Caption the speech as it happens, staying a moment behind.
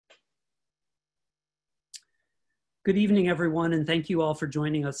Good evening, everyone, and thank you all for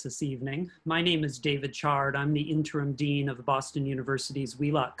joining us this evening. My name is David Chard. I'm the interim dean of Boston University's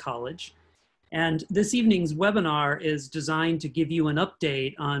Wheelock College. And this evening's webinar is designed to give you an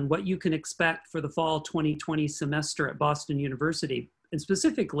update on what you can expect for the fall 2020 semester at Boston University, and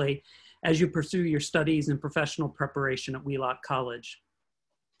specifically as you pursue your studies and professional preparation at Wheelock College.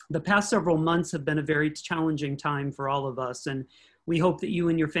 The past several months have been a very challenging time for all of us, and we hope that you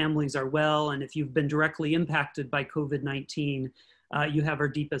and your families are well, and if you've been directly impacted by COVID-19, you have our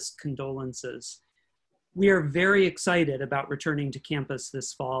deepest condolences. We are very excited about returning to campus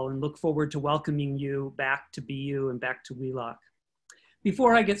this fall and look forward to welcoming you back to BU and back to Wheelock.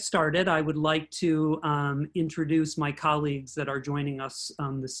 Before I get started, I would like to introduce my colleagues that are joining us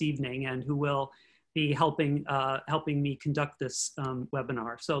this evening and who will be helping me conduct this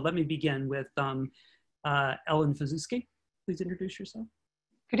webinar. So let me begin with Ellen Fazuski. Please introduce yourself.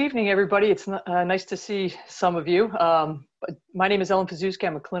 Good evening, everybody. It's nice to see some of you. My name is Ellen Fazuski.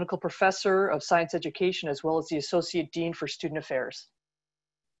 I'm a clinical professor of science education as well as the Associate Dean for Student Affairs.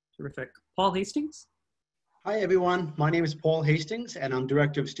 Terrific. Paul Hastings. Hi, everyone. My name is Paul Hastings, and I'm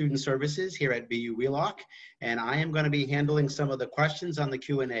Director of Student Services here at BU Wheelock, and I am going to be handling some of the questions on the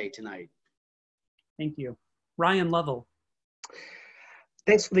Q&A tonight. Thank you. Ryan Lovell.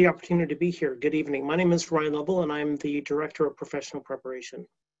 Thanks for the opportunity to be here. Good evening. My name is Ryan Lovell, and I'm the Director of Professional Preparation.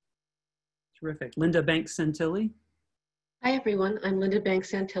 Terrific. Linda Banks-Santilli. Hi, everyone. I'm Linda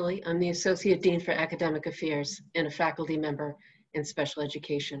Banks-Santilli. I'm the Associate Dean for Academic Affairs and a faculty member in special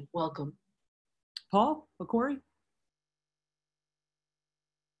education. Welcome. Paul Akori.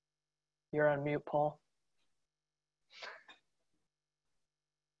 You're on mute, Paul.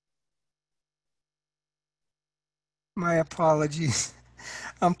 My apologies.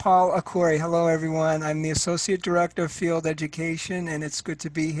 I'm Paul Akori. Hello, everyone. I'm the Associate Director of Field Education, and it's good to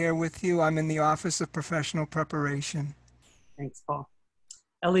be here with you. I'm in the Office of Professional Preparation. Thanks, Paul.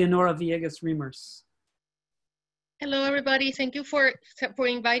 Eleonora Villegas-Reimers. Hello, everybody. Thank you for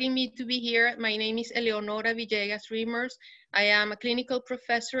inviting me to be here. My name is Eleonora Villegas-Reimers. I am a clinical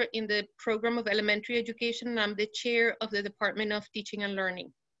professor in the program of elementary education, and I'm the chair of the Department of Teaching and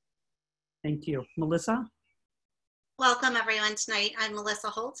Learning. Thank you. Melissa? Welcome everyone tonight. I'm Melissa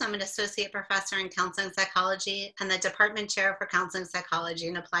Holtz. I'm an associate professor in counseling psychology and the department chair for counseling psychology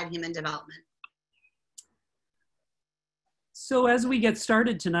and applied human development. So as we get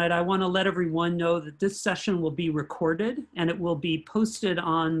started tonight, I want to let everyone know that this session will be recorded and it will be posted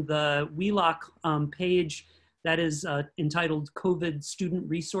on the Wheelock page that is entitled COVID Student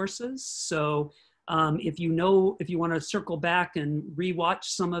Resources. So if you want to circle back and rewatch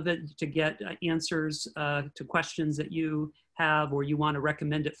some of it to get answers to questions that you have, or you want to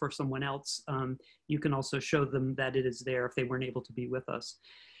recommend it for someone else, you can also show them that it is there if they weren't able to be with us.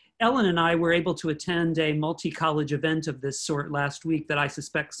 Ellen and I were able to attend a multi-college event of this sort last week that I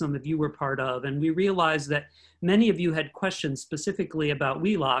suspect some of you were part of, and we realized that many of you had questions specifically about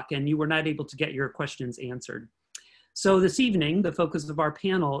Wheelock and you were not able to get your questions answered. So this evening, the focus of our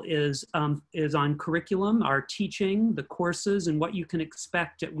panel is on curriculum, our teaching, the courses, and what you can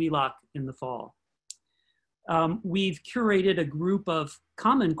expect at Wheelock in the fall. We've curated a group of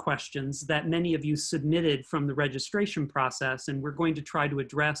common questions that many of you submitted from the registration process, and we're going to try to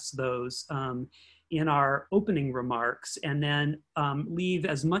address those in our opening remarks, and then leave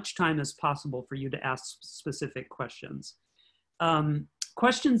as much time as possible for you to ask specific questions.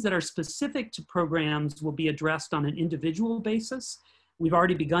 Questions that are specific to programs will be addressed on an individual basis. We've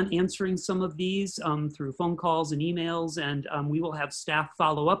already begun answering some of these through phone calls and emails, and we will have staff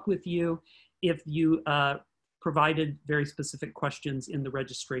follow up with you if you provided very specific questions in the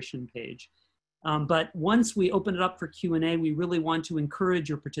registration page. But once we open it up for Q&A, we really want to encourage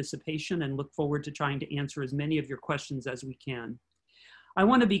your participation and look forward to trying to answer as many of your questions as we can. I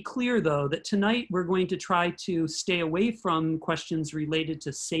want to be clear, though, that tonight we're going to try to stay away from questions related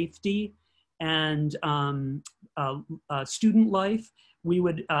to safety and student life. We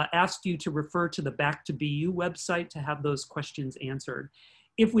would ask you to refer to the Back to BU website to have those questions answered.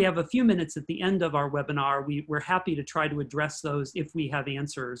 If we have a few minutes at the end of our webinar, we're happy to try to address those if we have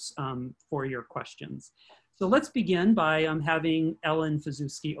answers for your questions. So let's begin by having Ellen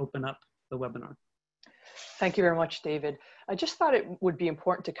Fazuski open up the webinar. Thank you very much, David. I just thought it would be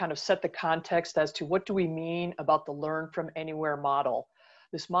important to kind of set the context as to what do we mean about the Learn from Anywhere model.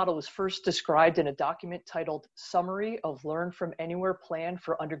 This model was first described in a document titled Summary of Learn from Anywhere Plan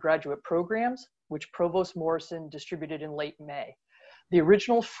for Undergraduate Programs, which Provost Morrison distributed in late May. The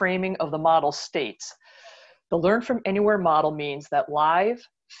original framing of the model states, the Learn from Anywhere model means that live,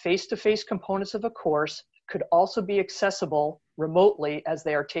 face-to-face components of a course could also be accessible remotely as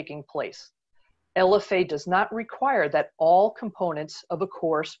they are taking place. LFA does not require that all components of a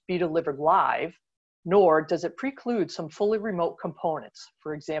course be delivered live, nor does it preclude some fully remote components,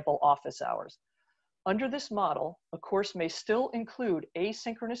 for example, office hours. Under this model, a course may still include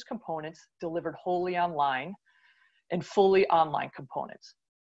asynchronous components delivered wholly online and fully online components.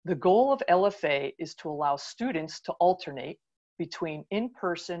 The goal of LFA is to allow students to alternate between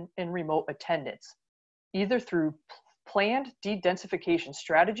in-person and remote attendance, either through planned de-densification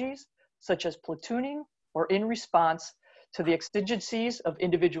strategies, such as platooning, or in response to the exigencies of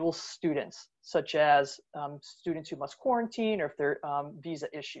individual students, such as students who must quarantine or if there are visa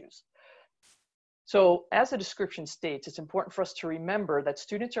issues. So as the description states, it's important for us to remember that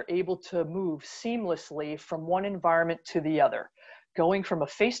students are able to move seamlessly from one environment to the other, going from a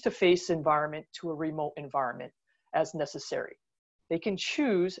face-to-face environment to a remote environment as necessary. They can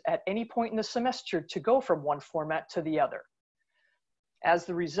choose at any point in the semester to go from one format to the other. As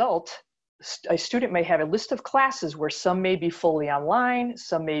the result, a student may have a list of classes where some may be fully online,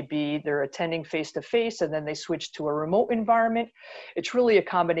 some may be they're attending face-to-face and then they switch to a remote environment. It's really a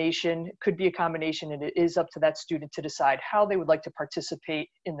combination, it could be a combination, and it is up to that student to decide how they would like to participate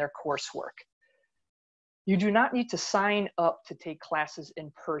in their coursework. You do not need to sign up to take classes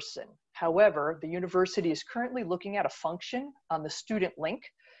in person. However, the university is currently looking at a function on the student link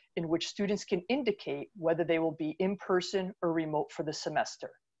in which students can indicate whether they will be in person or remote for the semester.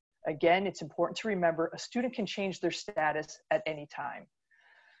 Again, it's important to remember a student can change their status at any time.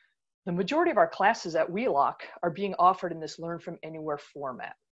 The majority of our classes at Wheelock are being offered in this Learn from Anywhere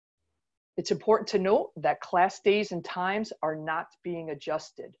format. It's important to note that class days and times are not being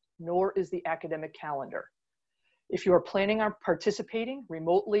adjusted, nor is the academic calendar. If you are planning on participating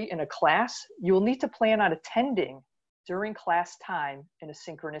remotely in a class, you will need to plan on attending during class time in a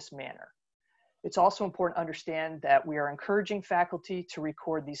synchronous manner. It's also important to understand that we are encouraging faculty to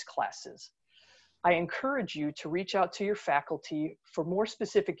record these classes. I encourage you to reach out to your faculty for more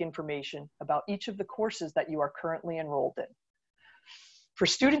specific information about each of the courses that you are currently enrolled in. For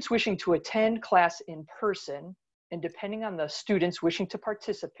students wishing to attend class in person, and depending on the students wishing to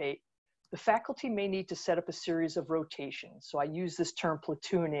participate, the faculty may need to set up a series of rotations. So I used this term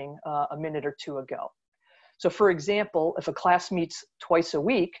platooning a minute or two ago. So for example, if a class meets twice a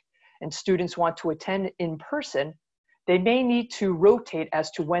week, and students want to attend in person, they may need to rotate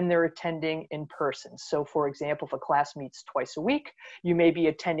as to when they're attending in person. So for example, if a class meets twice a week, you may be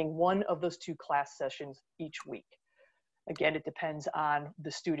attending one of those two class sessions each week. Again, it depends on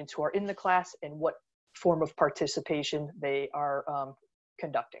the students who are in the class and what form of participation they are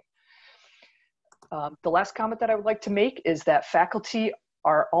conducting. The last comment that I would like to make is that faculty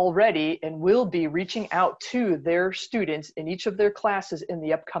are already and will be reaching out to their students in each of their classes in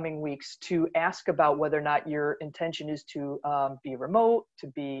the upcoming weeks to ask about whether or not your intention is to be remote, to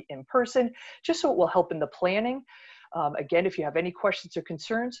be in person, just so it will help in the planning. Again, if you have any questions or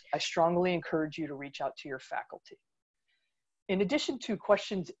concerns, I strongly encourage you to reach out to your faculty. In addition to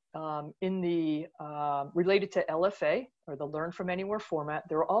questions related to LFA, or the Learn from Anywhere format,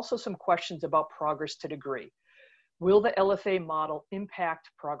 there are also some questions about progress to degree. Will the LFA model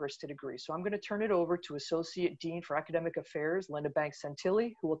impact progress to degree? So I'm going to turn it over to Associate Dean for Academic Affairs, Linda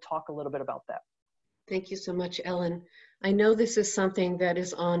Banks-Santilli, who will talk a little bit about that. Thank you so much, Ellen. I know this is something that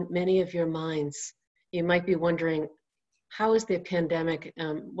is on many of your minds. You might be wondering, how is the pandemic,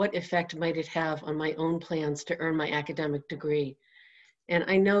 what effect might it have on my own plans to earn my academic degree? And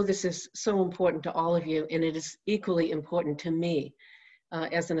I know this is so important to all of you, and it is equally important to me.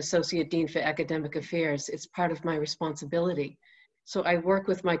 As an Associate Dean for Academic Affairs, it's part of my responsibility. So I work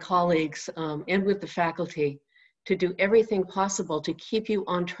with my colleagues and with the faculty to do everything possible to keep you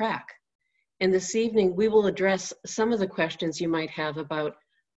on track. And this evening, we will address some of the questions you might have about,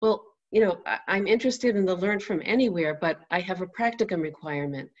 well, you know, I'm interested in the Learn from Anywhere, but I have a practicum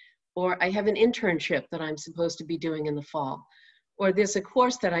requirement, or I have an internship that I'm supposed to be doing in the fall, or there's a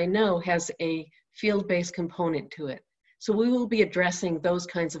course that I know has a field-based component to it. So we will be addressing those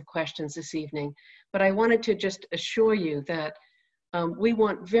kinds of questions this evening, but I wanted to just assure you that we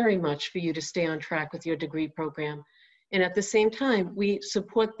want very much for you to stay on track with your degree program. And at the same time, we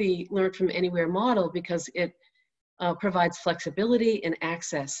support the Learn from Anywhere model because it provides flexibility and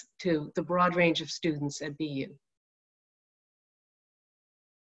access to the broad range of students at BU.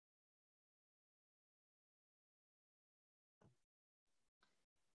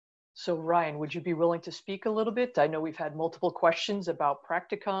 So Ryan, would you be willing to speak a little bit? I know we've had multiple questions about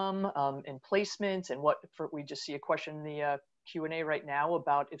practicum and placements, and we just see a question in the Q&A right now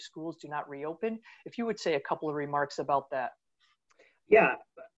about if schools do not reopen. If you would say a couple of remarks about that. Yeah,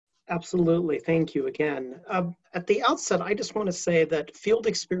 Absolutely. Thank you again. At the outset, I just want to say that field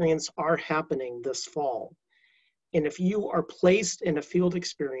experience are happening this fall. And if you are placed in a field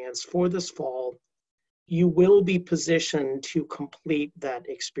experience for this fall, you will be positioned to complete that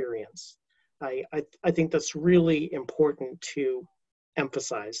experience. I think that's really important to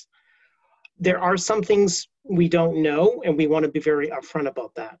emphasize. There are some things we don't know, and we want to be very upfront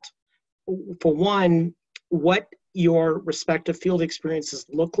about that. For one, what your respective field experiences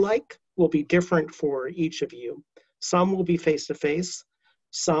look like will be different for each of you. Some will be face-to-face,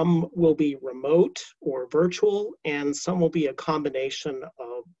 some will be remote or virtual, and some will be a combination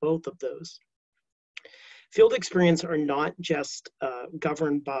of both of those. Field experience are not just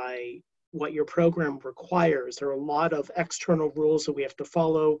governed by what your program requires. There are a lot of external rules that we have to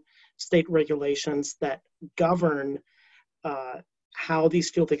follow, state regulations that govern how these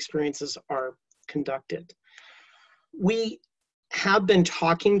field experiences are conducted. We have been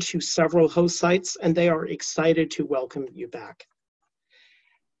talking to several host sites, and they are excited to welcome you back.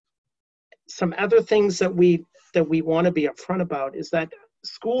 Some other things that we want to be upfront about is that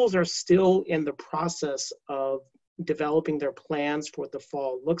schools are still in the process of developing their plans for what the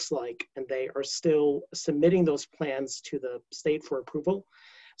fall looks like, and they are still submitting those plans to the state for approval.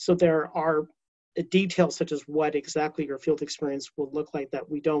 So there are details such as what exactly your field experience will look like that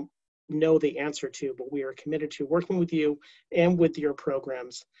we don't know the answer to, but we are committed to working with you and with your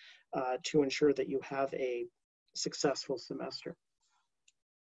programs to ensure that you have a successful semester.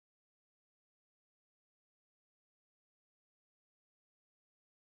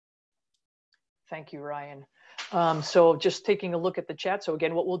 Thank you, Ryan. So just taking a look at the chat. So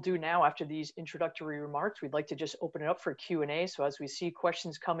again, what we'll do now after these introductory remarks, we'd like to just open it up for Q&A. So as we see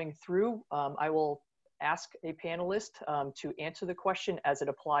questions coming through, I will ask a panelist to answer the question as it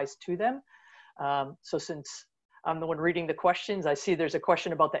applies to them. So since I'm the one reading the questions, I see there's a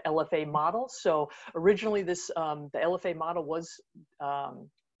question about the LFA model. So originally the LFA model was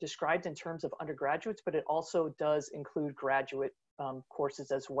described in terms of undergraduates, but it also does include graduate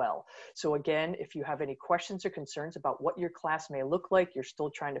courses as well. So again, if you have any questions or concerns about what your class may look like, you're still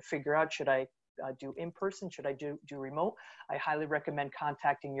trying to figure out, should I do in-person, should I do remote, I highly recommend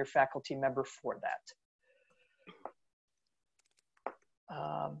contacting your faculty member for that.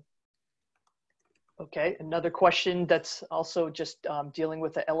 Okay, another question that's also just dealing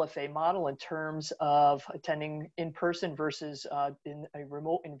with the LFA model in terms of attending in person versus in a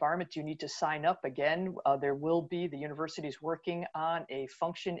remote environment. Do you need to sign up? Again, there will be, the university is working on a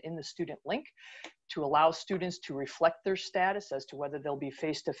function in the student link to allow students to reflect their status as to whether they'll be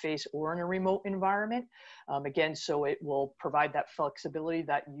face-to-face or in a remote environment. Again, so it will provide that flexibility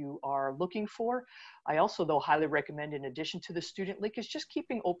that you are looking for. I also, though, highly recommend, in addition to the student link, is just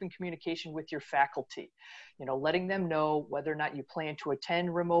keeping open communication with your faculty. You know, letting them know whether or not you plan to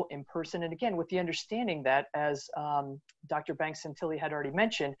attend remote, in person, and again, with the understanding that, as Dr. Banks-Santilli had already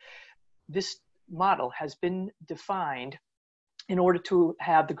mentioned, this model has been defined in order to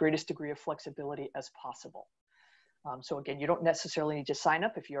have the greatest degree of flexibility as possible. So again, you don't necessarily need to sign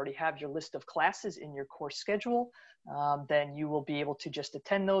up. If you already have your list of classes in your course schedule, then you will be able to just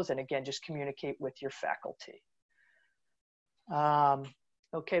attend those, and again, just communicate with your faculty.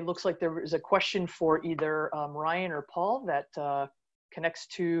 Okay, looks like there is a question for either Ryan or Paul that connects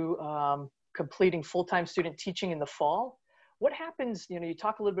to completing full-time student teaching in the fall. What happens, you know, you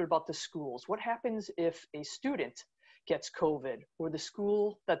talk a little bit about the schools. What happens if a student gets COVID, or the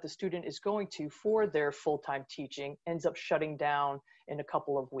school that the student is going to for their full-time teaching ends up shutting down in a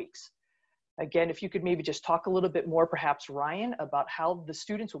couple of weeks? Again, if you could maybe just talk a little bit more, perhaps Ryan, about how the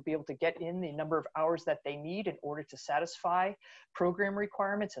students will be able to get in the number of hours that they need in order to satisfy program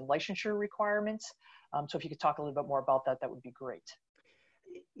requirements and licensure requirements. So if you could talk a little bit more about that, that would be great.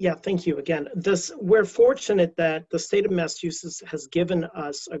 Yeah, thank you again. We're fortunate that the state of Massachusetts has given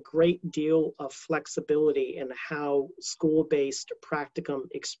us a great deal of flexibility in how school-based practicum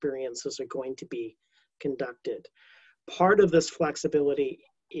experiences are going to be conducted. Part of this flexibility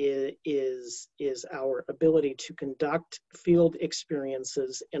is our ability to conduct field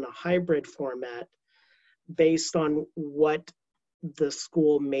experiences in a hybrid format based on what the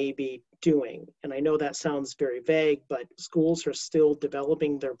school may be doing. And I know that sounds very vague, but schools are still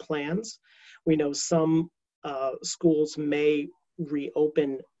developing their plans. We know some schools may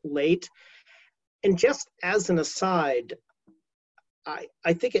reopen late. And just as an aside,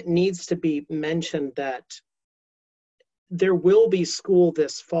 I think it needs to be mentioned that there will be school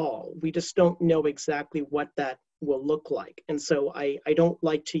this fall. We just don't know exactly what that will look like. And so I don't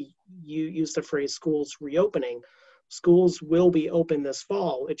like to use the phrase schools reopening. Schools will be open this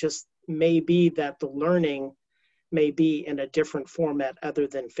fall. It just may be that the learning may be in a different format other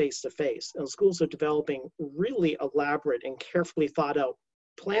than face-to-face. And schools are developing really elaborate and carefully thought out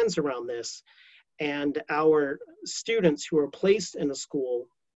plans around this. And our students who are placed in a school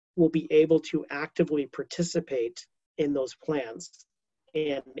will be able to actively participate in those plans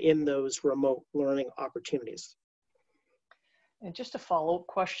and in those remote learning opportunities. And just a follow-up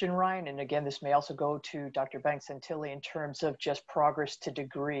question, Ryan, and again, this may also go to Dr. Banks-Santilli in terms of just progress to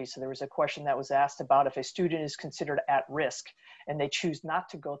degree. So there was a question that was asked about if a student is considered at risk and they choose not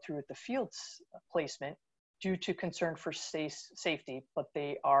to go through with the field placement due to concern for safety, but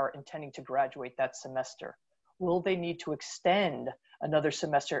they are intending to graduate that semester. Will they need to extend another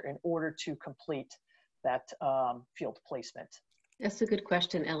semester in order to complete that field placement? That's a good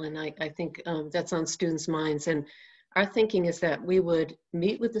question, Ellen. I think that's on students' minds. And our thinking is that we would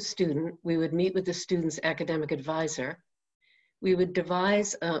meet with the student, we would meet with the student's academic advisor, we would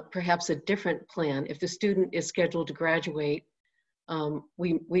devise perhaps a different plan. If the student is scheduled to graduate,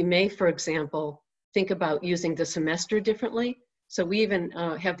 we may, for example, think about using the semester differently. So we even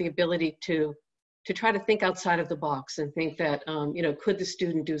have the ability to try to think outside of the box and think that, you know, could the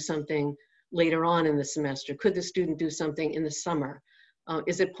student do something later on in the semester? Could the student do something in the summer?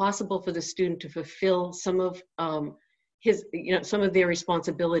 Is it possible for the student to fulfill some of some of their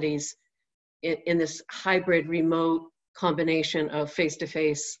responsibilities in this hybrid remote combination of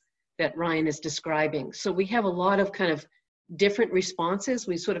face-to-face that Ryan is describing? So we have a lot of kind of different responses.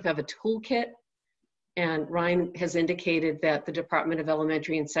 We sort of have a toolkit, and Ryan has indicated that the Department of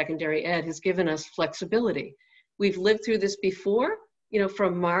Elementary and Secondary Ed has given us flexibility. We've lived through this before, you know,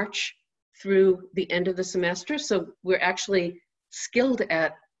 from March through the end of the semester. So we're actually skilled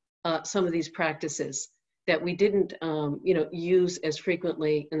at some of these practices that we didn't, you know, use as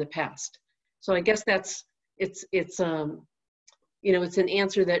frequently in the past. So I guess it's you know, it's an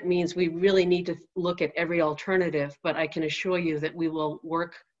answer that means we really need to look at every alternative, but I can assure you that we will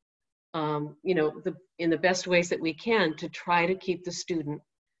work, you know, in the best ways that we can to try to keep the student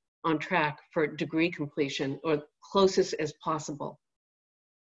on track for degree completion or closest as possible.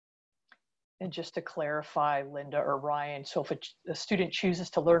 And just to clarify, Linda or Ryan, so if a student chooses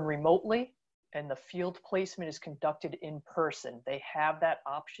to learn remotely and the field placement is conducted in person, they have that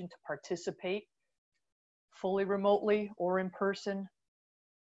option to participate fully remotely or in person.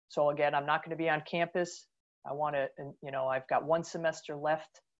 So again, I'm not going to be on campus. I want to, you know, I've got one semester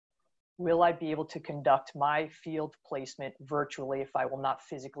left. Will I be able to conduct my field placement virtually if I will not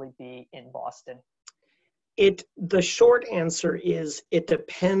physically be in Boston? The short answer is it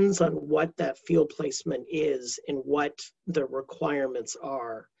depends on what that field placement is and what the requirements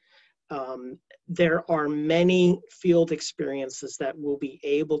are. There are many field experiences that will be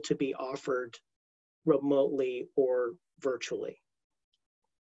able to be offered remotely or virtually.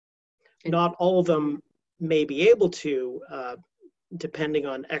 Not all of them may be able to, depending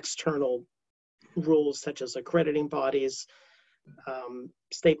on external rules such as accrediting bodies,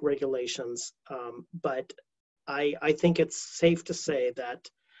 state regulations, but I think it's safe to say that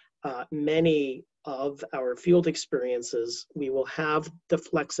many of our field experiences, we will have the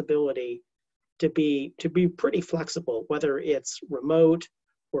flexibility to be pretty flexible, whether it's remote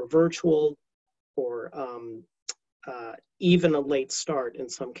or virtual or even a late start in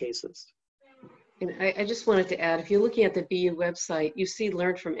some cases. And I just wanted to add, if you're looking at the BU website, you see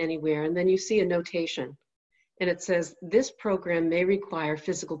Learn from Anywhere, and then you see a notation. And it says, this program may require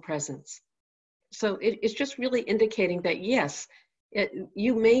physical presence. So it's just really indicating that, yes,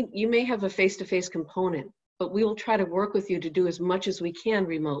 you may have a face-to-face component, but we will try to work with you to do as much as we can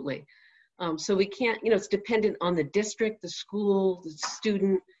remotely. So we can't, you know, it's dependent on the district, the school, the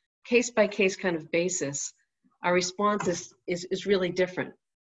student, case-by-case kind of basis. Our response is really different.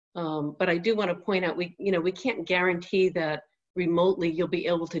 But I do want to point out, we can't guarantee that remotely you'll be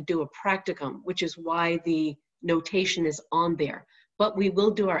able to do a practicum, which is why the notation is on there. But we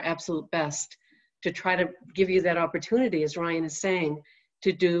will do our absolute best to try to give you that opportunity, as Ryan is saying,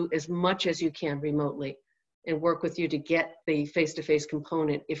 to do as much as you can remotely and work with you to get the face-to-face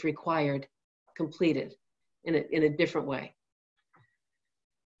component, if required, completed in a different way.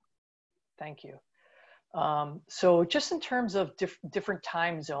 Thank you. So just in terms of different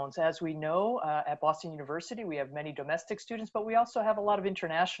time zones, as we know, at Boston University, we have many domestic students, but we also have a lot of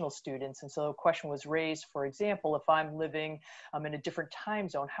international students. And so a question was raised, for example, if I'm living in a different time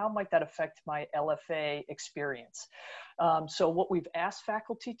zone, how might that affect my LFA experience? So what we've asked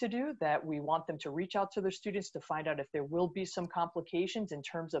faculty to do, that we want them to reach out to their students to find out if there will be some complications in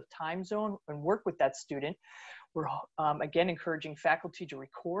terms of time zone and work with that student. We're again encouraging faculty to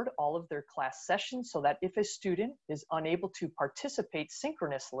record all of their class sessions so that if a student is unable to participate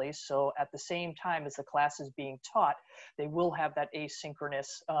synchronously, so at the same time as the class is being taught, they will have that asynchronous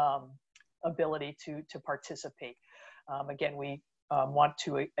ability to participate. Again, we want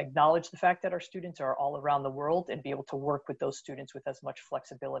to acknowledge the fact that our students are all around the world and be able to work with those students with as much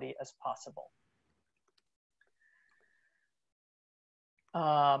flexibility as possible.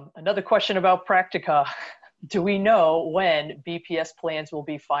 Another question about Practica. Do we know when BPS plans will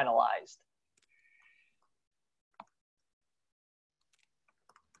be finalized?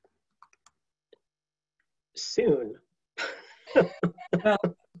 Soon.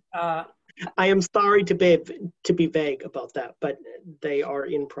 Well, I am sorry to be vague about that, but they are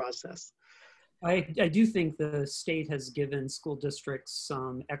in process. I do think the state has given school districts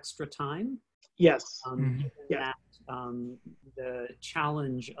some extra time. Yes. Given Yeah. that the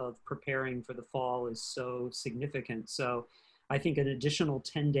challenge of preparing for the fall is so significant. So I think an additional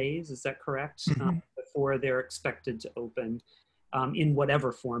 10 days, is that correct? Before they're expected to open in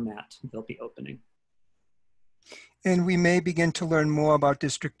whatever format they'll be opening. And we may begin to learn more about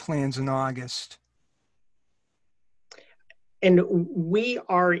district plans in August. And we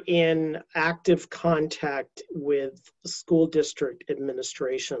are in active contact with school district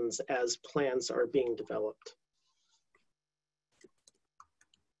administrations as plans are being developed.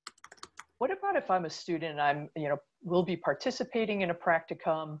 What about if I'm a student and I'm, will be participating in a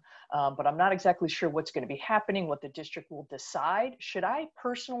practicum, but I'm not exactly sure what's going to be happening, what the district will decide? Should I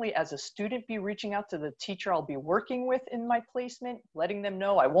personally, as a student, be reaching out to the teacher I'll be working with in my placement, letting them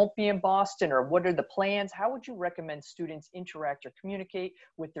know I won't be in Boston, or what are the plans? How would you recommend students interact or communicate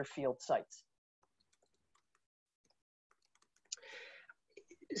with their field sites?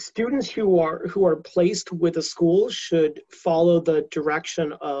 Students who are placed with a school should follow the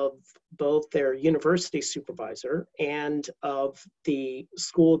direction of both their university supervisor and of the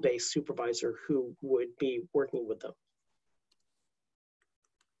school-based supervisor who would be working with them.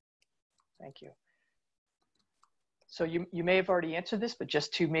 Thank you. So you may have already answered this, but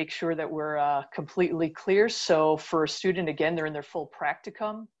just to make sure that we're completely clear. So for a student, again, they're in their full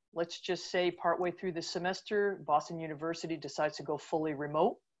practicum. Let's just say partway through the semester, Boston University decides to go fully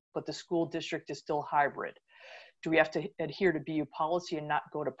remote, but the school district is still hybrid. Do we have to adhere to BU policy and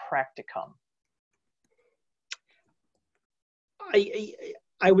not go to practicum?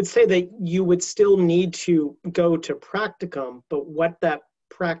 I would say that you would still need to go to practicum, but what that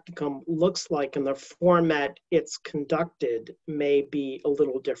practicum looks like and the format it's conducted may be a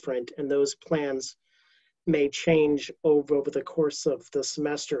little different, and those plans may change over the course of the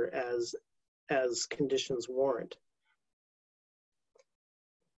semester as conditions warrant.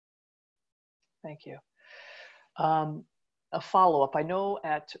 Thank you. A follow-up. I know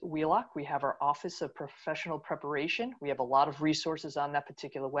at Wheelock, we have our Office of Professional Preparation. We have a lot of resources on that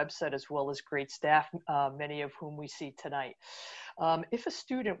particular website, as well as great staff, many of whom we see tonight. If a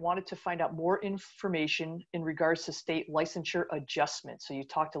student wanted to find out more information in regards to state licensure adjustment, so you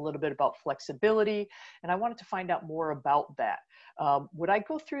talked a little bit about flexibility, and I wanted to find out more about that. Would I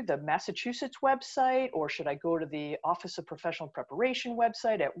go through the Massachusetts website, or should I go to the Office of Professional Preparation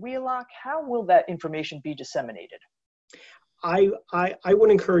website at Wheelock? How will that information be disseminated? I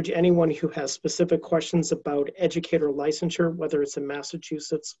would encourage anyone who has specific questions about educator licensure, whether it's in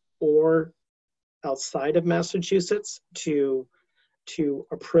Massachusetts or outside of Massachusetts, to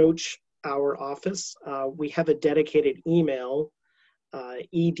approach our office. We have a dedicated email,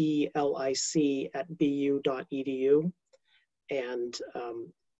 edlic@bu.edu, and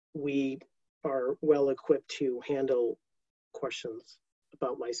we are well equipped to handle questions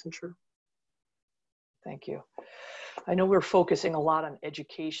about licensure. Thank you. I know we're focusing a lot on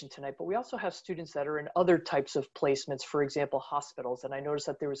education tonight, but we also have students that are in other types of placements, for example, hospitals. And I noticed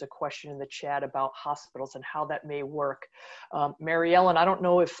that there was a question in the chat about hospitals and how that may work. Mary Ellen, I don't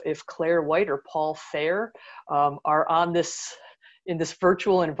know if Claire White or Paul Fair are on this, in this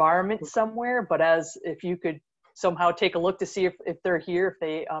virtual environment somewhere, but if you could somehow take a look to see if they're here, if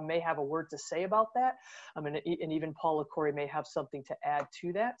they may have a word to say about that. And even Paula Corey may have something to add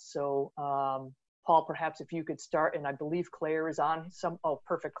to that. So Paul, perhaps if you could start, and I believe Claire is on oh,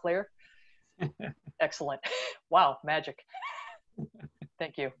 perfect, Claire. Excellent. Wow, magic.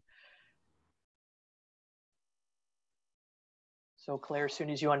 Thank you. So Claire, as soon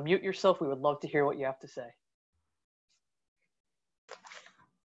as you unmute yourself, we would love to hear what you have to say.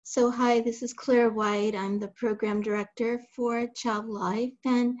 So hi, this is Claire White. I'm the program director for Child Life,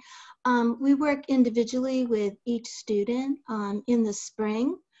 and we work individually with each student in the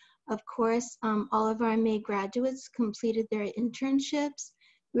spring. Of course, all of our May graduates completed their internships.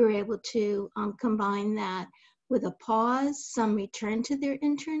 We were able to combine that with a pause. Some returned to their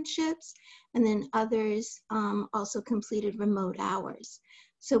internships, and then others also completed remote hours.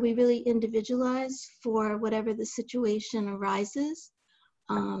 So we really individualize for whatever the situation arises.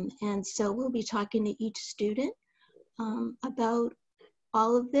 And so we'll be talking to each student about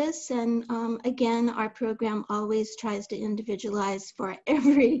all of this. And again, our program always tries to individualize for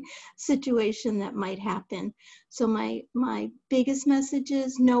every situation that might happen. So my biggest message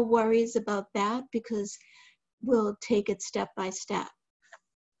is no worries about that, because we'll take it step by step.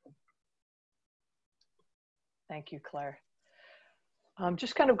 Thank you, Claire.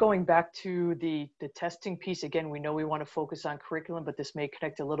 Just kind of going back to the testing piece, again, we know we want to focus on curriculum, but this may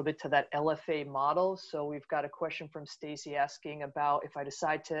connect a little bit to that LFA model. So we've got a question from Stacy asking about, if I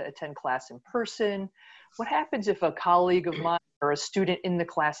decide to attend class in person, what happens if a colleague of mine or a student in the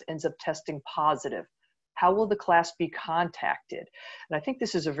class ends up testing positive? How will the class be contacted? And I think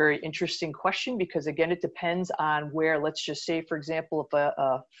this is a very interesting question, because again, it depends on where, let's just say, for example, if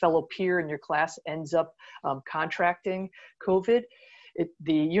a fellow peer in your class ends up contracting COVID,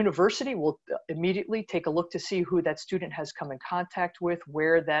 the university will immediately take a look to see who that student has come in contact with,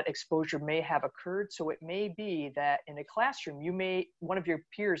 where that exposure may have occurred. So it may be that in a classroom, one of your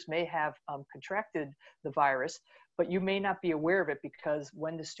peers may have contracted the virus, but you may not be aware of it, because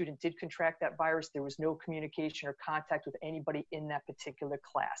when the student did contract that virus, there was no communication or contact with anybody in that particular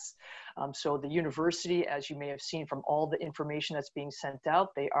class. So the university, as you may have seen from all the information that's being sent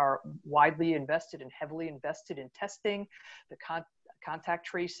out, they are widely invested and heavily invested in testing, the contact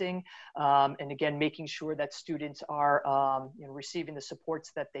tracing, and again, making sure that students are receiving the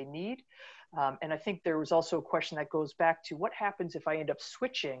supports that they need. And I think there was also a question that goes back to what happens if I end up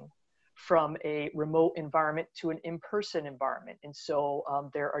switching from a remote environment to an in-person environment. And so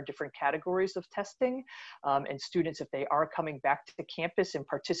there are different categories of testing, and students, if they are coming back to campus and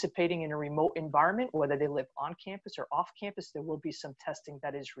participating in a remote environment, whether they live on campus or off campus, there will be some testing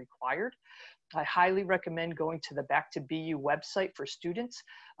that is required. I highly recommend going to the Back to BU website for students.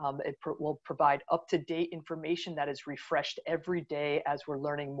 It will provide up-to-date information that is refreshed every day as we're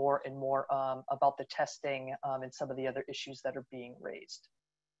learning more and more about the testing and some of the other issues that are being raised.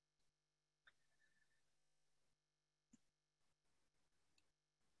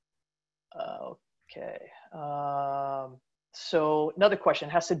 Okay, so another question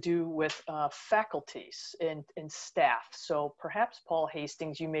has to do with faculties and staff. So perhaps Paul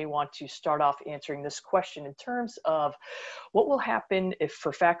Hastings, you may want to start off answering this question in terms of what will happen if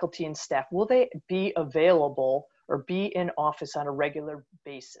for faculty and staff, will they be available or be in office on a regular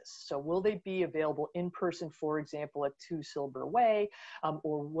basis? So will they be available in person, for example, at 2 Silver Way,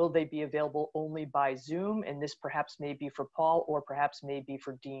 or will they be available only by Zoom? And this perhaps may be for Paul, or perhaps may be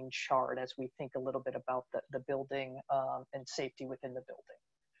for Dean Chard, as we think a little bit about the building and safety within the building.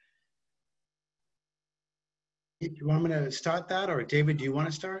 Do you want me to start that, or David, do you want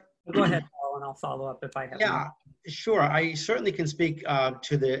to start? Go ahead, Paul, and I'll follow up if I have. Yeah, sure. I certainly can speak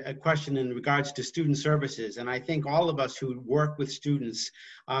to the question in regards to student services. And I think all of us who work with students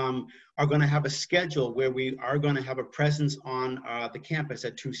are going to have a schedule where we are going to have a presence on the campus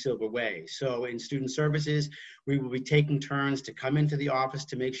at 2 Silver Way. So in student services, we will be taking turns to come into the office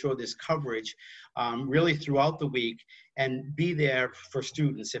to make sure there's coverage really throughout the week, and be there for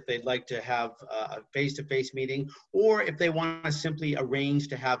students if they'd like to have a face-to-face meeting, or if they want to simply arrange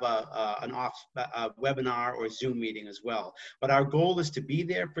to have a webinar or Zoom meeting as well. But our goal is to be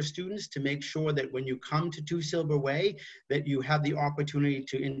there for students, to make sure that when you come to 2 Silver Way, that you have the opportunity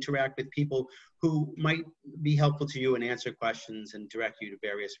to interact with people who might be helpful to you and answer questions and direct you to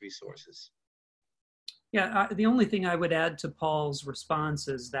various resources. Yeah, the only thing I would add to Paul's response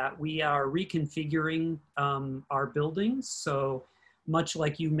is that we are reconfiguring our buildings. So much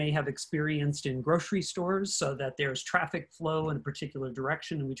like you may have experienced in grocery stores, so that there's traffic flow in a particular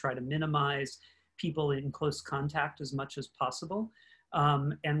direction, and we try to minimize people in close contact as much as possible.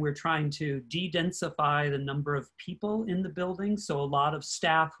 And we're trying to de-densify the number of people in the building. So a lot of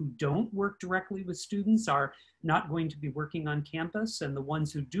staff who don't work directly with students are not going to be working on campus, and the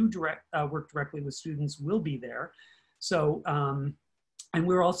ones who do work directly with students will be there. So, and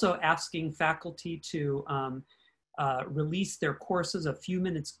we're also asking faculty to release their courses a few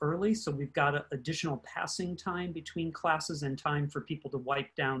minutes early. So we've got additional passing time between classes and time for people to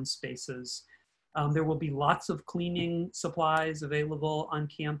wipe down spaces. There will be lots of cleaning supplies available on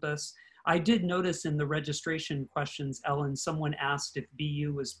campus. I did notice in the registration questions, Ellen, someone asked if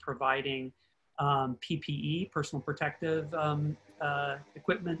BU was providing PPE, personal protective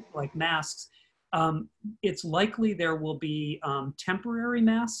equipment like masks. It's likely there will be temporary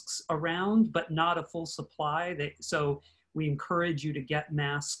masks around, but not a full supply. So we encourage you to get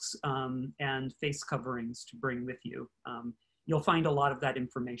masks and face coverings to bring with you. You'll find a lot of that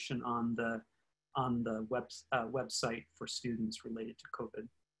information on the website for students related to COVID.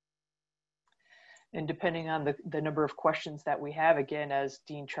 And depending on the number of questions that we have, again, as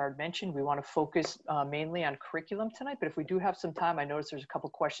Dean Chard mentioned, we want to focus mainly on curriculum tonight, but if we do have some time, I noticed there's a couple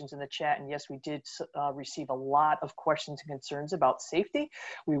questions in the chat, and yes, we did receive a lot of questions and concerns about safety.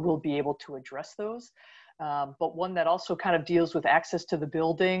 We will be able to address those. But one that also kind of deals with access to the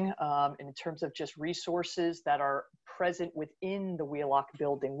building in terms of just resources that are present within the Wheelock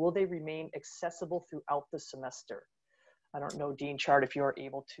building. Will they remain accessible throughout the semester? I don't know, Dean Chard, if you're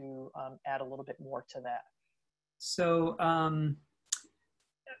able to add a little bit more to that. So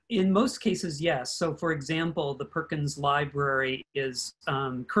in most cases, yes. So for example, the Perkins Library is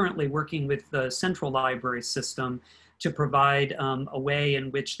currently working with the central library system to provide a way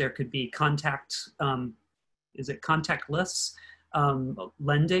in which there could be contactless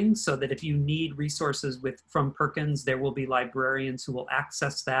lending, so that if you need resources from Perkins, there will be librarians who will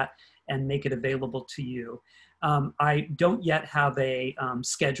access that and make it available to you. I don't yet have a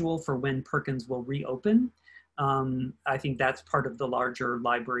schedule for when Perkins will reopen. I think that's part of the larger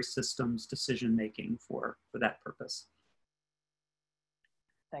library system's decision-making for that purpose.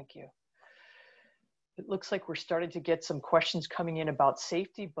 Thank you. It looks like we're starting to get some questions coming in about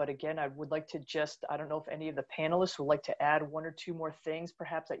safety, but again, I would like to just, I don't know if any of the panelists would like to add one or two more things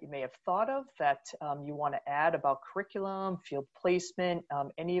perhaps that you may have thought of that you want to add about curriculum, field placement,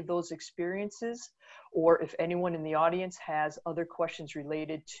 any of those experiences, or if anyone in the audience has other questions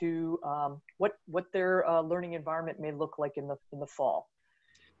related to what their learning environment may look like in the fall.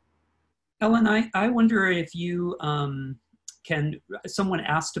 Ellen, I wonder if you someone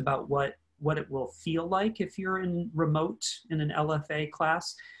asked about what it will feel like if you're remote in an LFA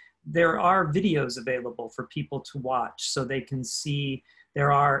class. There are videos available for people to watch so they can see.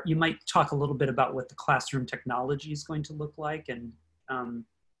 You might talk a little bit about what the classroom technology is going to look like, and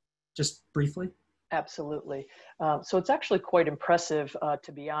just briefly. Absolutely. So it's actually quite impressive,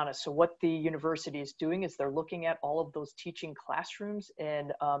 to be honest. So what the university is doing is they're looking at all of those teaching classrooms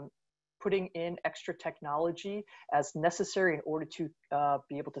and putting in extra technology as necessary in order to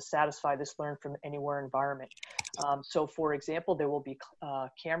be able to satisfy this learn from anywhere environment. So for example, there will be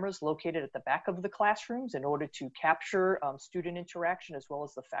cameras located at the back of the classrooms in order to capture student interaction as well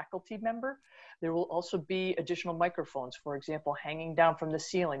as the faculty member. There will also be additional microphones, for example, hanging down from the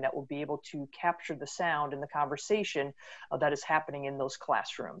ceiling that will be able to capture the sound and the conversation that is happening in those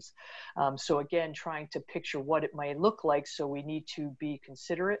classrooms. So again, trying to picture what it might look like. So we need to be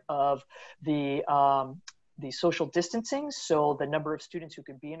considerate of the social distancing, so the number of students who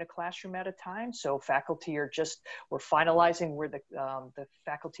can be in a classroom at a time. So faculty we're finalizing where the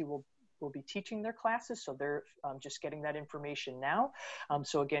faculty will be teaching their classes, so they're just getting that information now.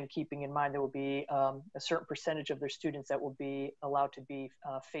 So again, keeping in mind there will be a certain percentage of their students that will be allowed to be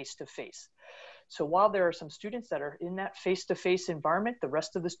face-to-face. So while there are some students that are in that face-to-face environment, the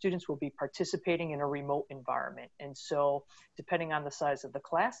rest of the students will be participating in a remote environment. And so depending on the size of the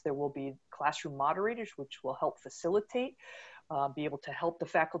class, there will be classroom moderators, which will help facilitate, be able to help the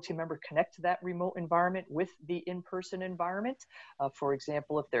faculty member connect to that remote environment with the in-person environment. For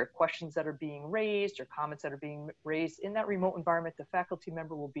example, if there are questions that are being raised or comments that are being raised in that remote environment, the faculty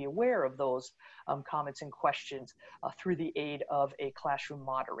member will be aware of those comments and questions through the aid of a classroom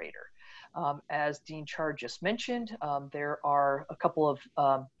moderator. As Dean Chard just mentioned, there are a couple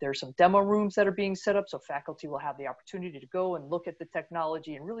of, there's some demo rooms that are being set up, so faculty will have the opportunity to go and look at the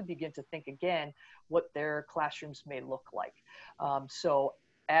technology and really begin to think again what their classrooms may look like. So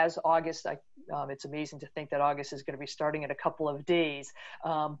as August, it's amazing to think that August is going to be starting in a couple of days,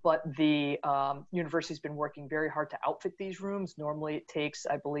 but the university's been working very hard to outfit these rooms. Normally it takes,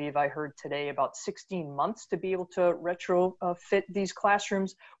 I believe I heard today, about 16 months to be able to retrofit these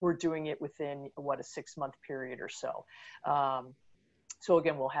classrooms. We're doing it within, a 6-month period or so. So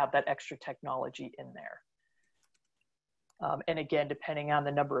again, we'll have that extra technology in there. And again, depending on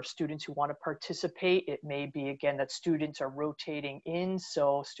the number of students who want to participate, it may be, again, that students are rotating in.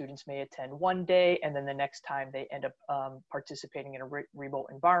 So students may attend one day, and then the next time they end up participating in a remote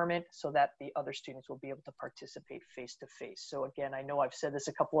environment so that the other students will be able to participate face-to-face. So again, I know I've said this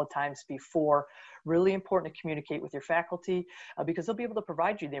a couple of times before, really important to communicate with your faculty because they'll be able to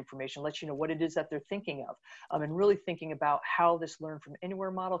provide you the information, let you know what it is that they're thinking of, and really thinking about how this Learn from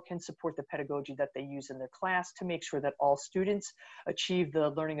Anywhere model can support the pedagogy that they use in their class to make sure that all students achieve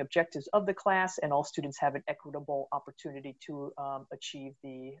the learning objectives of the class and all students have an equitable opportunity to achieve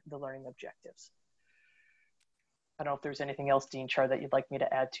the learning objectives. I don't know if there's anything else, Dean Chard, that you'd like me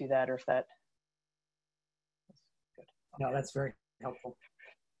to add to that, or if that. Good. No, that's very helpful.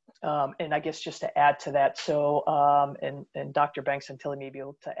 And I guess just to add to that, so, and Dr. Banks and Tilly may be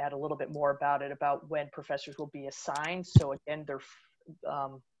able to add a little bit more about it, about when professors will be assigned. So again, they're,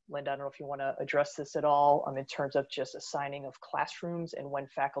 Linda, I don't know if you want to address this at all, in terms of just assigning of classrooms and when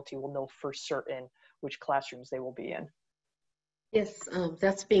faculty will know for certain which classrooms they will be in. Yes,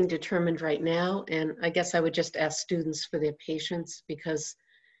 that's being determined right now. And I guess I would just ask students for their patience, because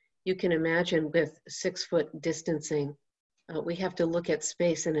you can imagine with 6-foot distancing, we have to look at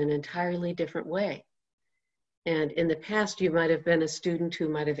space in an entirely different way. And in the past, you might have been a student who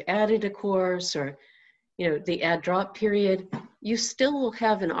might have added a course, or, you know, the add drop period. You still will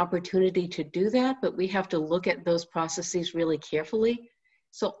have an opportunity to do that, but we have to look at those processes really carefully.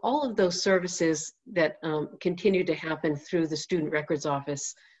 So all of those services that continue to happen through the Student Records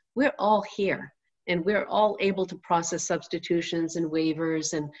Office, we're all here, and we're all able to process substitutions and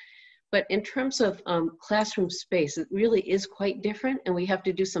waivers. But in terms of classroom space, it really is quite different, and we have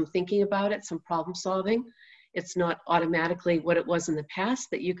to do some thinking about it, some problem solving. It's not automatically what it was in the past,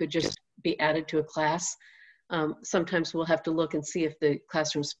 that you could just be added to a class. Sometimes we'll have to look and see if the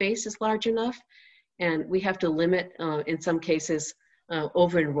classroom space is large enough, and we have to limit, in some cases,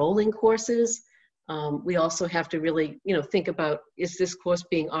 over-enrolling courses. We also have to really, think about, is this course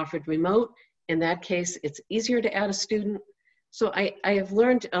being offered remote? In that case, it's easier to add a student. So I have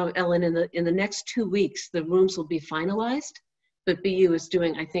learned, Ellen, in the next 2 weeks, the rooms will be finalized, but BU is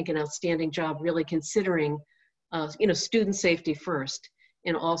doing, I think, an outstanding job really considering, student safety first,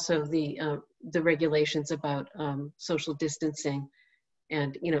 and also the regulations about social distancing,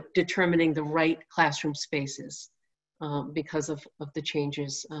 and, determining the right classroom spaces because of the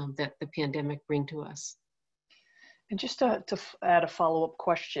changes that the pandemic bring to us. And just to add a follow-up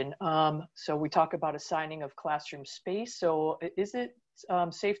question, so we talk about assigning of classroom space. So is it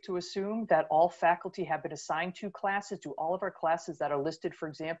safe to assume that all faculty have been assigned to classes? Do all of our classes that are listed, for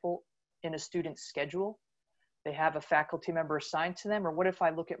example, in a student's schedule, they have a faculty member assigned to them? Or what if I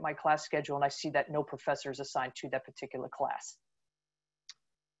look at my class schedule and I see that no professor is assigned to that particular class?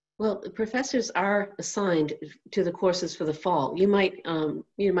 Well, the professors are assigned to the courses for the fall. You might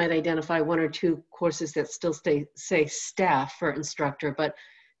identify 1 or 2 courses that still say staff for instructor, but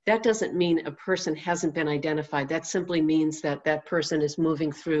that doesn't mean a person hasn't been identified. That simply means that that person is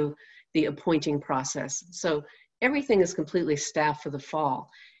moving through the appointing process. So everything is completely staffed for the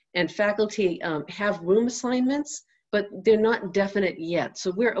fall. And faculty have room assignments, but they're not definite yet. So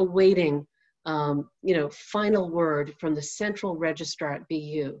we're awaiting, final word from the central registrar at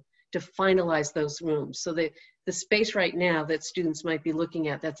BU to finalize those rooms. So the space right now that students might be looking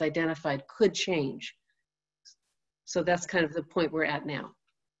at that's identified could change. So that's kind of the point we're at now.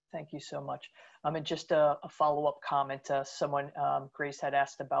 Thank you so much. And just a follow-up comment, someone, Grace had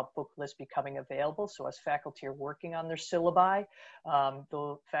asked about book lists becoming available. So as faculty are working on their syllabi,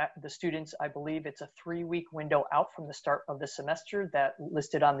 the students, I believe it's a 3-week window out from the start of the semester that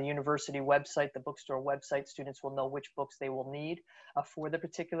listed on the university website, the bookstore website. Students will know which books they will need for the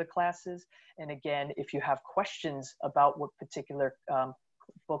particular classes. And again, if you have questions about what particular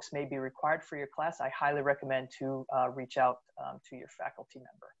books may be required for your class, I highly recommend to reach out to your faculty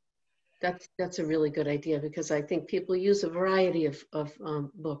member. That's a really good idea, because I think people use a variety of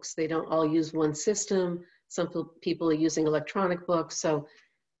books. They don't all use one system. Some people are using electronic books. So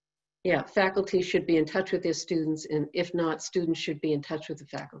yeah, faculty should be in touch with their students, and if not, students should be in touch with the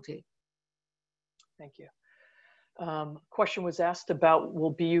faculty. Thank you. Question was asked about,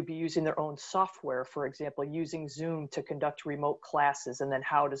 will BU be using their own software, for example, using Zoom to conduct remote classes, and then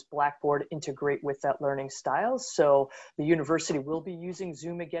how does Blackboard integrate with that learning style? So the university will be using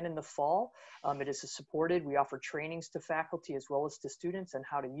Zoom again in the fall. It is supported. We offer trainings to faculty as well as to students on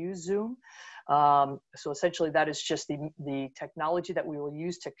how to use Zoom. So essentially that is just the technology that we will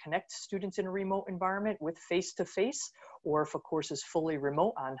use to connect students in a remote environment with face-to-face, or if a course is fully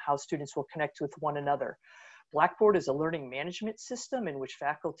remote, on how students will connect with one another. Blackboard is a learning management system in which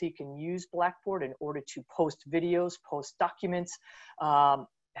faculty can use Blackboard in order to post videos, post documents,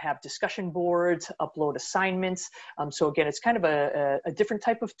 have discussion boards, upload assignments. So again, it's kind of a different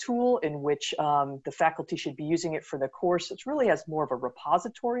type of tool in which the faculty should be using it for the course. It really has more of a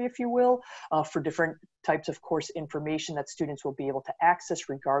repository, if you will, for different types of course information that students will be able to access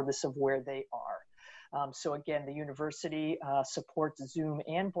regardless of where they are. So again, the university supports Zoom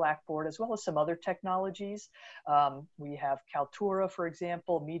and Blackboard, as well as some other technologies. We have Kaltura, for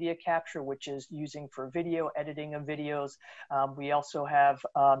example, media capture, which is using for video, editing of videos. We also have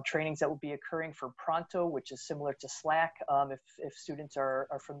trainings that will be occurring for Pronto, which is similar to Slack, if students are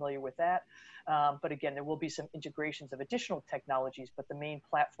familiar with that. But again, there will be some integrations of additional technologies, but the main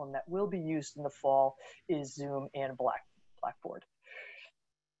platform that will be used in the fall is Zoom and Blackboard.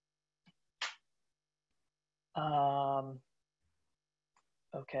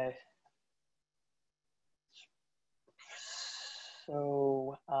 Okay.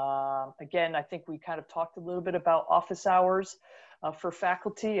 So again, I think we kind of talked a little bit about office hours for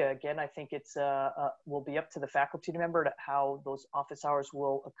faculty. Again, I think it's will be up to the faculty member to how those office hours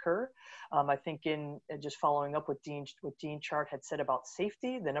will occur. I think in just following up with what Dean Chart had said about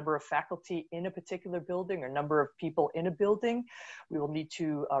safety, the number of faculty in a particular building or number of people in a building, we will need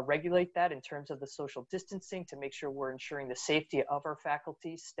to regulate that in terms of the social distancing to make sure we're ensuring the safety of our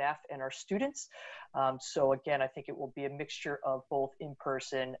faculty, staff, and our students. So again, I think it will be a mixture of both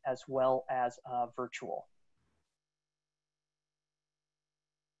in-person as well as virtual.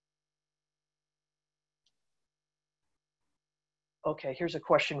 Okay, here's a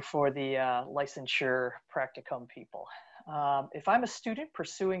question for the licensure practicum people. If I'm a student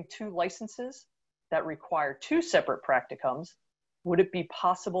pursuing 2 licenses that require 2 separate practicums, would it be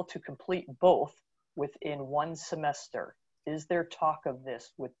possible to complete both within 1 semester? Is there talk of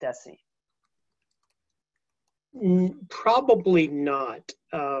this with DESE? Probably not.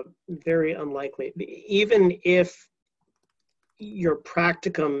 Very unlikely. Even if your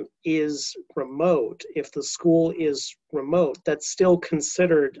practicum is remote, if the school is remote, that's still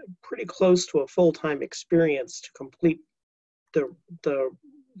considered pretty close to a full-time experience to complete the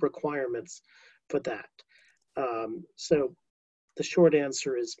requirements for that. So the short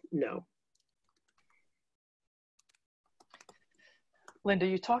answer is no. Linda,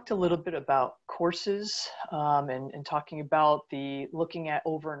 you talked a little bit about courses and talking about looking at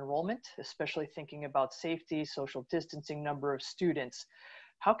over-enrollment, especially thinking about safety, social distancing, number of students.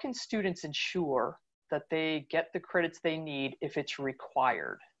 How can students ensure that they get the credits they need if it's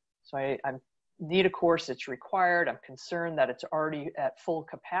required? So I need a course that's required. I'm concerned that it's already at full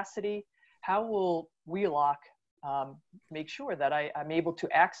capacity. How will Wheelock make sure that I'm able to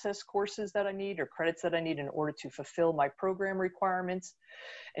access courses that I need or credits that I need in order to fulfill my program requirements?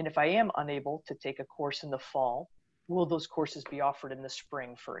 And if I am unable to take a course in the fall, will those courses be offered in the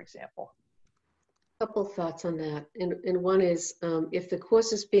spring, for example? Couple thoughts on that. And one is, if the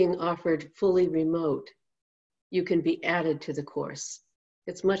course is being offered fully remote, you can be added to the course.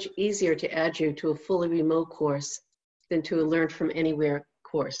 It's much easier to add you to a fully remote course than to a Learn from Anywhere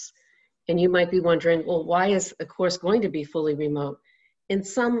course. And you might be wondering, well, why is a course going to be fully remote? In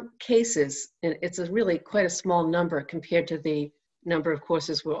some cases, and it's really quite a small number compared to the number of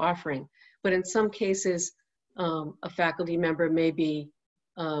courses we're offering, but in some cases, a faculty member may be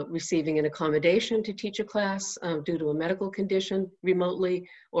receiving an accommodation to teach a class due to a medical condition remotely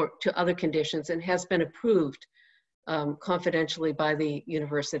or to other conditions and has been approved confidentially by the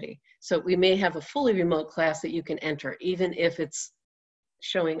university. So we may have a fully remote class that you can enter, even if it's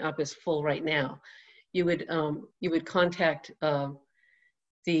showing up as full right now. You would contact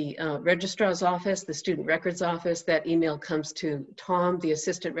the registrar's office, the student records office. That email comes to Tom, the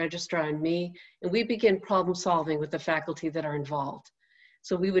assistant registrar, and me, and we begin problem solving with the faculty that are involved.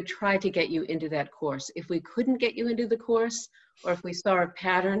 So we would try to get you into that course. If we couldn't get you into the course, or if we saw a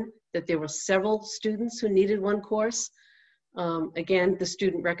pattern that there were several students who needed one course, again, the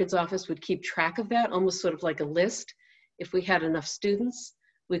student records office would keep track of that, almost sort of like a list. If we had enough students,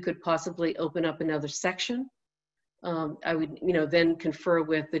 we could possibly open up another section. I would, then confer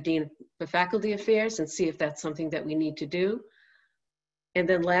with the Dean of Faculty Affairs and see if that's something that we need to do. And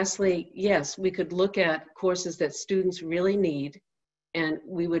then lastly, yes, we could look at courses that students really need, and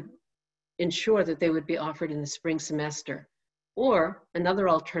we would ensure that they would be offered in the spring semester. Or another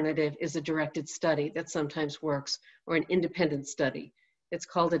alternative is a directed study that sometimes works, or an independent study. It's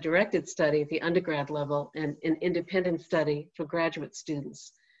called a directed study at the undergrad level and an independent study for graduate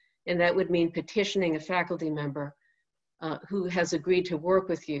students. And that would mean petitioning a faculty member who has agreed to work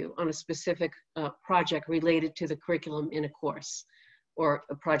with you on a specific project related to the curriculum in a course or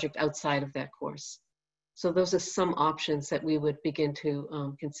a project outside of that course. So those are some options that we would begin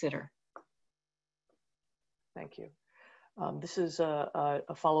to consider. Thank you. This is a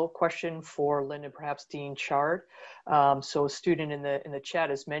follow-up question for Lynn and perhaps Dean Chard. So a student in the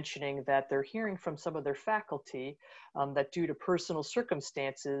chat is mentioning that they're hearing from some of their faculty that due to personal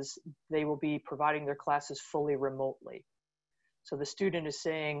circumstances, they will be providing their classes fully remotely. So the student is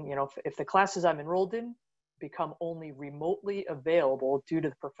saying, you know, if the classes I'm enrolled in become only remotely available due to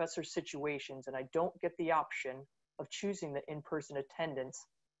the professor's situations and I don't get the option of choosing the in-person attendance,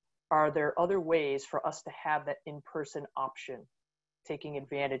 are there other ways for us to have that in-person option, taking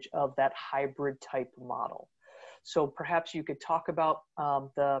advantage of that hybrid type model? So perhaps you could talk about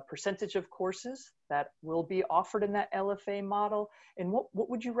the percentage of courses that will be offered in that LFA model, and what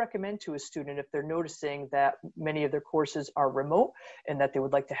would you recommend to a student if they're noticing that many of their courses are remote and that they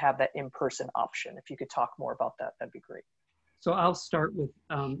would like to have that in-person option? If you could talk more about that, that'd be great. So I'll start with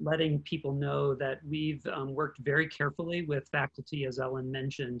letting people know that we've worked very carefully with faculty, as Ellen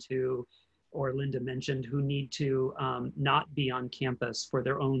mentioned, or Linda mentioned, who need to not be on campus for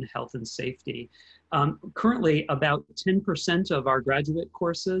their own health and safety. Currently, about 10% of our graduate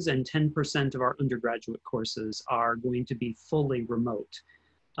courses and 10% of our undergraduate courses are going to be fully remote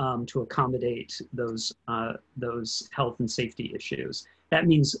to accommodate those health and safety issues. That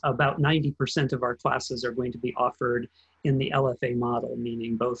means about 90% of our classes are going to be offered in the LFA model,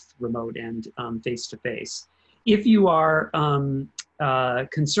 meaning both remote and face-to-face. If you are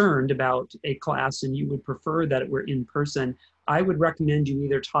concerned about a class and you would prefer that it were in person, I would recommend you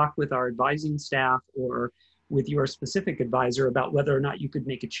either talk with our advising staff or with your specific advisor about whether or not you could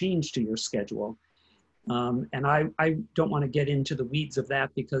make a change to your schedule. And I don't want to get into the weeds of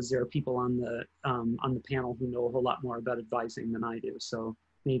that because there are people on the panel who know a whole lot more about advising than I do. So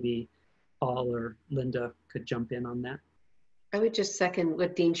maybe Paul or Linda could jump in on that. I would just second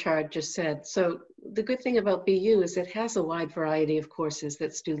what Dean Chard just said. So the good thing about BU is it has a wide variety of courses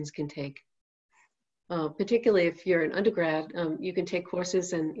that students can take. Particularly if you're an undergrad, you can take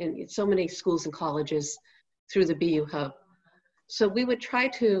courses in so many schools and colleges through the BU Hub. So we would try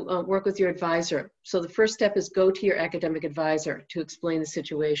to work with your advisor. So the first step is go to your academic advisor to explain the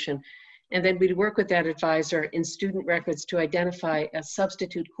situation. And then we'd work with that advisor in student records to identify a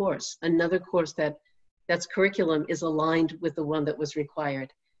substitute course, another course that's curriculum is aligned with the one that was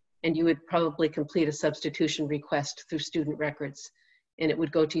required. And you would probably complete a substitution request through student records, and it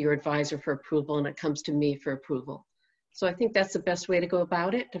would go to your advisor for approval, and it comes to me for approval. So I think that's the best way to go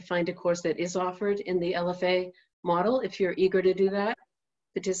about it, to find a course that is offered in the LFA model. If you're eager to do that,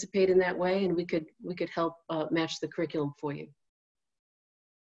 participate in that way, and we could help match the curriculum for you.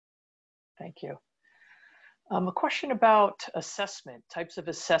 Thank you. A question about assessment, types of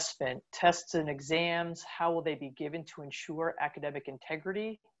assessment, tests and exams. How will they be given to ensure academic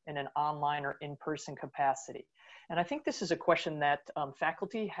integrity in an online or in-person capacity? And I think this is a question that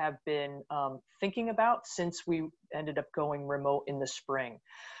faculty have been thinking about since we ended up going remote in the spring.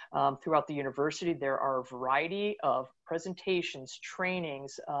 Throughout the university, there are a variety of presentations,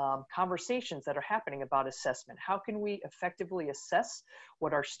 trainings, conversations that are happening about assessment. How can we effectively assess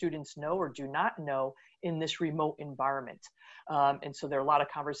what our students know or do not know in this remote environment? And so there are a lot of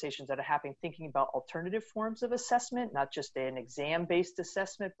conversations that are happening thinking about alternative forms of assessment, not just an exam-based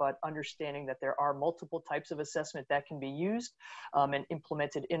assessment, but understanding that there are multiple types of assessment that can be used and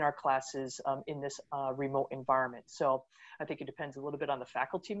implemented in our classes in this remote environment. So I think it depends a little bit on the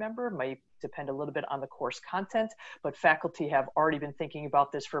faculty member, might depend a little bit on the course content, but faculty have already been thinking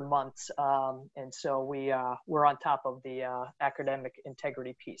about this for months. And so we're on top of the academic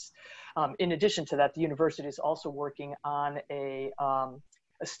integrity piece. In addition to that, the university is also working on a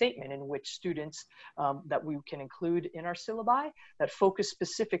statement in which students that we can include in our syllabi that focus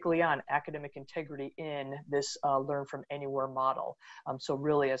specifically on academic integrity in this Learn from Anywhere model. So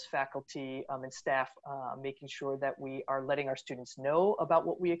really as faculty and staff, making sure that we are letting our students know about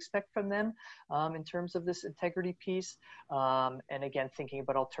what we expect from them in terms of this integrity piece. And again, thinking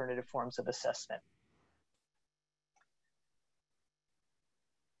about alternative forms of assessment.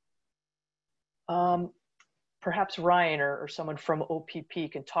 Perhaps Ryan or someone from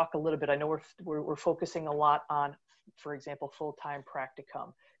OPP can talk a little bit. I know we're focusing a lot on, for example, full-time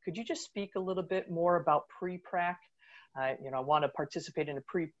practicum. Could you just speak a little bit more about pre-prac? I want to participate in a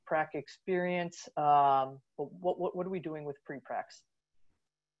pre-prac experience. But what are we doing with pre-pracs?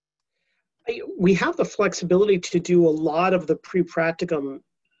 We have the flexibility to do a lot of the pre-practicum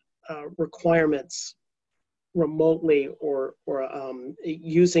requirements remotely or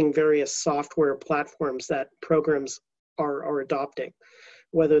using various software platforms that programs are adopting,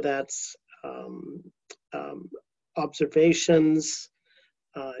 whether that's observations,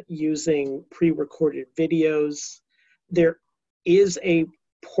 using pre-recorded videos. There is a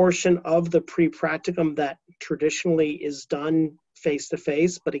portion of the pre-practicum that traditionally is done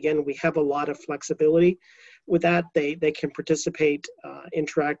face-to-face, but again, we have a lot of flexibility with that. They can participate,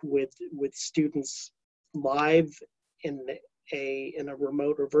 interact with students live in a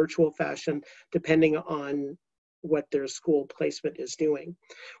remote or virtual fashion, depending on what their school placement is doing.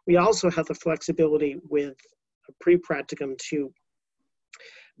 We also have the flexibility with a pre-practicum to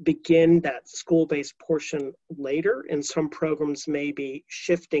begin that school-based portion later, and some programs may be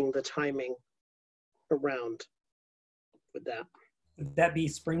shifting the timing around with that. Would that be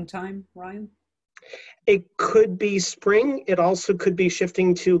springtime, Ryan? It could be spring. It also could be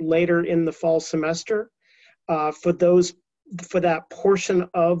shifting to later in the fall semester. For that portion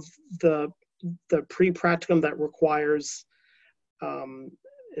of the pre-practicum that requires,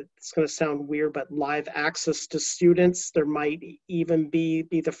 it's going to sound weird, but live access to students, there might even be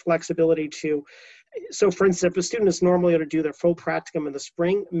the flexibility to, so for instance, if a student is normally able to do their full practicum in the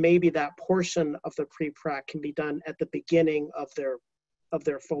spring, maybe that portion of the pre-prac can be done at the beginning of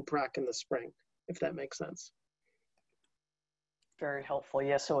their full prac in the spring, if that makes sense. Very helpful.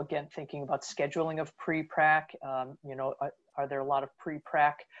 Yeah. So again, thinking about scheduling of pre-prac, you know, are there a lot of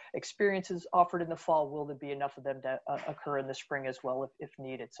pre-prac experiences offered in the fall? Will there be enough of them to occur in the spring as well if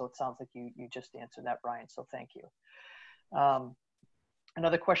needed? So it sounds like you just answered that, Brian. So thank you.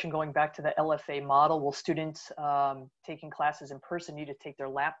 Another question going back to the LFA model, will students taking classes in person need to take their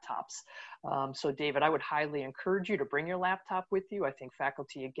laptops? So David, I would highly encourage you to bring your laptop with you. I think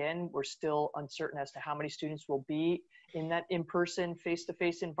faculty, again, we're still uncertain as to how many students will be in that in-person,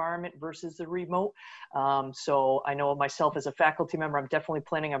 face-to-face environment versus the remote. So I know myself as a faculty member, I'm definitely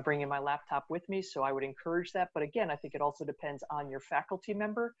planning on bringing my laptop with me. So I would encourage that. But again, I think it also depends on your faculty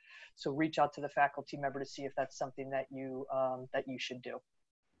member. So reach out to the faculty member to see if that's something that you should do.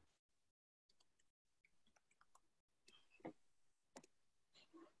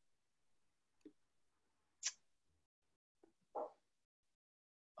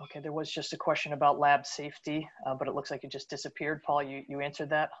 Okay, there was just a question about lab safety, but it looks like it just disappeared. Paul, you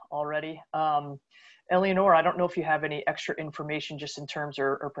answered that already. Eleonora, I don't know if you have any extra information just in terms,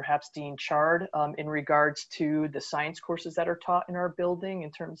 or perhaps Dean Chard, in regards to the science courses that are taught in our building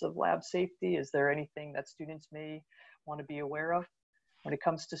in terms of lab safety. Is there anything that students may want to be aware of when it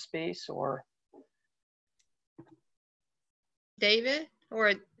comes to space, or? David,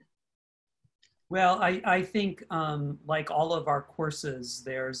 or? Well, I think like all of our courses,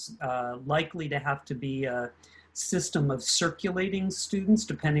 there's likely to have to be a system of circulating students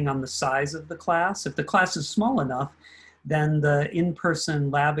depending on the size of the class. If the class is small enough, then the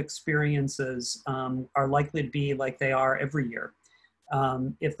in-person lab experiences are likely to be like they are every year.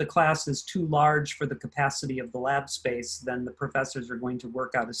 If the class is too large for the capacity of the lab space, then the professors are going to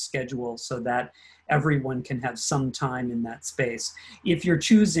work out a schedule so that everyone can have some time in that space. If you're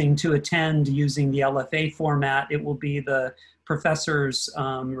choosing to attend using the LFA format, it will be the professor's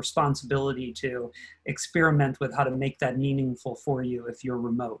responsibility to experiment with how to make that meaningful for you if you're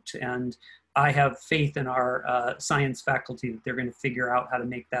remote. And I have faith in our science faculty that they're going to figure out how to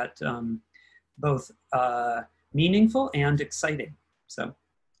make that both meaningful and exciting. So.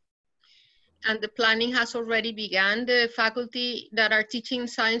 And the planning has already begun. The faculty that are teaching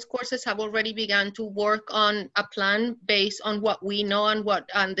science courses have already begun to work on a plan based on what we know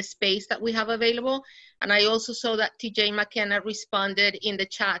and the space that we have available. And I also saw that TJ McKenna responded in the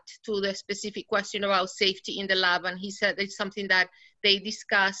chat to the specific question about safety in the lab. And he said it's something that they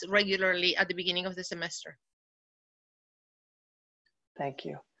discuss regularly at the beginning of the semester. Thank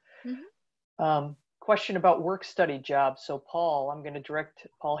you. Mm-hmm. Question about work-study jobs. So Paul, I'm going to direct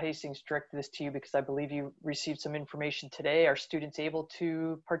Paul Hastings, direct this to you because I believe you received some information today. Are students able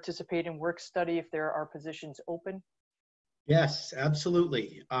to participate in work-study if there are positions open? Yes,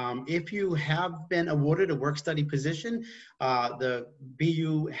 absolutely. If you have been awarded a work-study position, the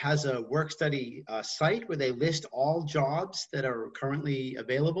BU has a work-study site where they list all jobs that are currently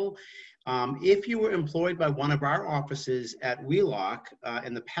available. If you were employed by one of our offices at Wheelock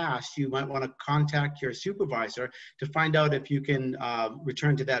in the past, you might want to contact your supervisor to find out if you can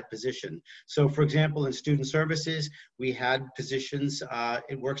return to that position. So for example, in student services, we had positions,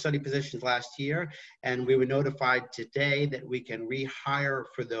 in work-study positions last year, and we were notified today that we can rehire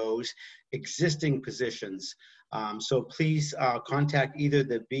for those existing positions. So please contact either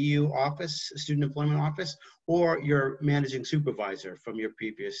the BU office, Student Employment Office, or your managing supervisor from your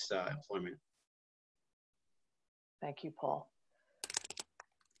previous employment. Thank you, Paul.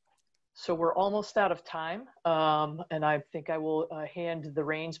 So we're almost out of time, and I think I will hand the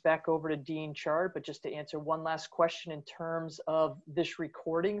reins back over to Dean Chard, but just to answer one last question in terms of this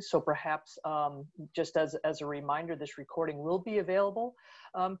recording. So perhaps just as a reminder, this recording will be available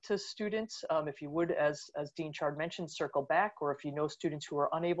to students. If you would, as Dean Chard mentioned, circle back, or if you know students who are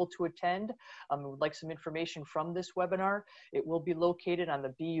unable to attend and would like some information from this webinar, it will be located on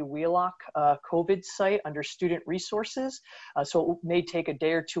the BU Wheelock COVID site under student resources. So it may take a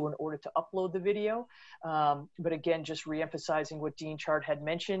day or two in order to to upload the video. But again, just reemphasizing what Dean Chard had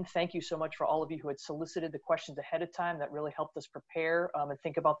mentioned, thank you so much for all of you who had solicited the questions ahead of time. That really helped us prepare and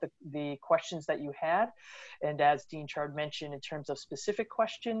think about the questions that you had. And as Dean Chard mentioned, in terms of specific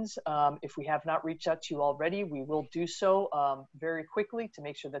questions, if we have not reached out to you already, we will do so very quickly to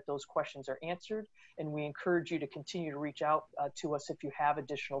make sure that those questions are answered. And we encourage you to continue to reach out to us if you have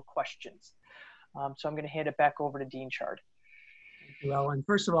additional questions. So I'm going to hand it back over to Dean Chard. Thank you, Ellen.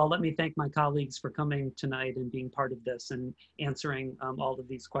 First of all, let me thank my colleagues for coming tonight and being part of this and answering all of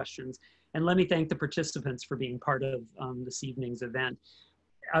these questions. And let me thank the participants for being part of this evening's event.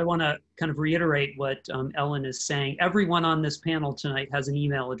 I want to kind of reiterate what Ellen is saying. Everyone on this panel tonight has an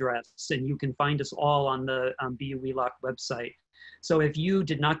email address, and you can find us all on the BU Wheelock website. So if you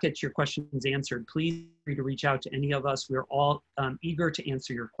did not get your questions answered, please feel free to reach out to any of us. We're all eager to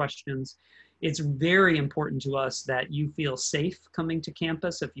answer your questions. It's very important to us that you feel safe coming to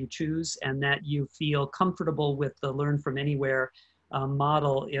campus if you choose, and that you feel comfortable with the Learn from Anywhere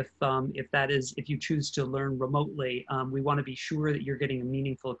model if you choose to learn remotely. We want to be sure that you're getting a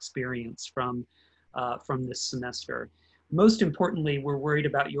meaningful experience from this semester. Most importantly, we're worried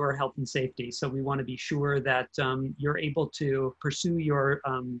about your health and safety, so we want to be sure that you're able to pursue your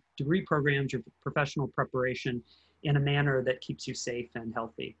degree programs, your professional preparation in a manner that keeps you safe and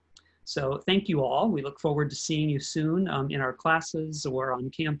healthy. So thank you all. We look forward to seeing you soon in our classes or on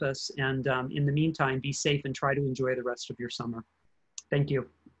campus. And in the meantime, be safe and try to enjoy the rest of your summer. Thank you.